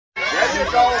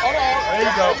you go. Hold on. There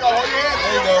you go.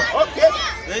 There you go. Okay.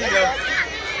 There you go.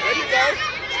 There you go.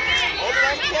 Hold it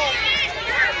on the floor.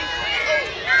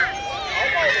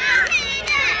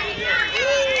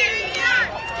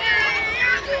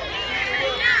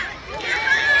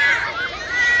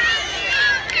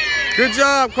 Good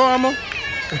job, Karma.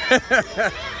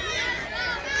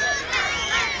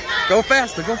 Go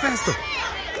faster, go faster. There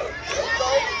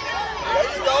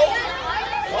you go.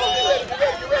 Oh, get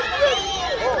ready.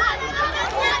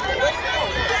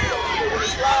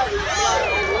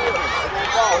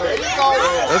 Oh. There you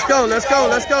go. Let's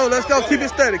go. Keep it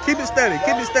steady.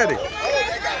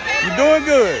 You're doing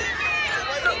good.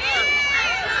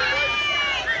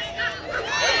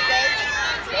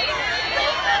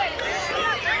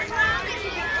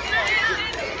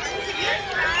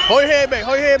 Hold your head back.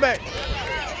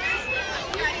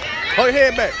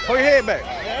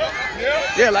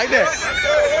 Yeah, like that.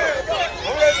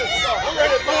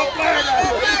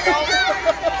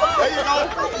 There you go.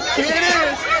 Here it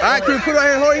is. All right, can you put her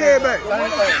hand, hold your head back. Same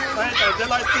thing. Just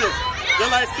like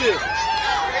this.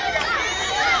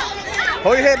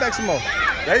 Hold your head back some more.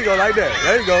 There you go, like that.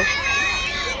 There you go.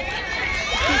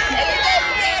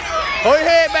 Hold your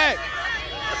head back.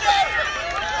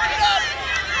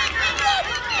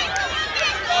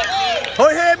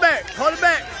 Hold your head back. Hold it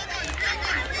back.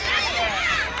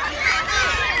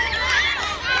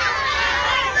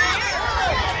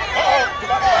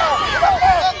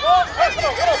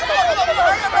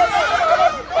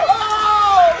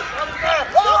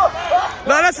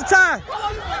 No, that's the time.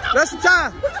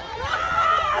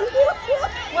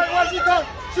 Wait, where'd she go?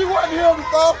 She wasn't here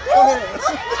before. Go ahead.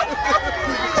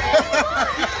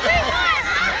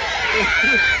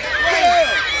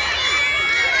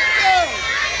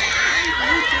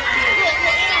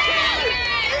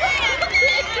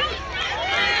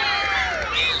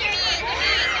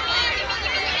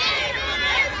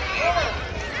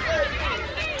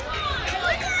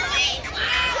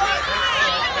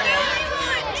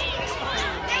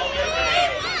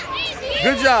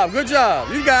 Good job.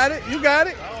 You got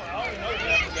it.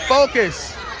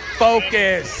 Focus.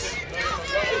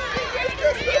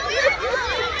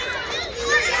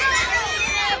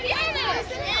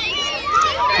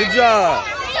 Good job.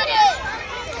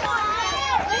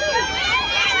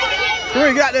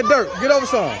 Karina, get out that dirt. Get over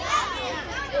some.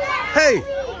 Hey,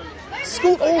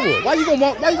 scoot over. Why you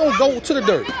gonna go to the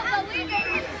dirt?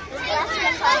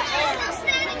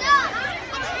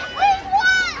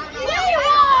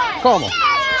 Come on.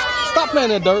 Stop playing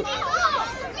that dirt.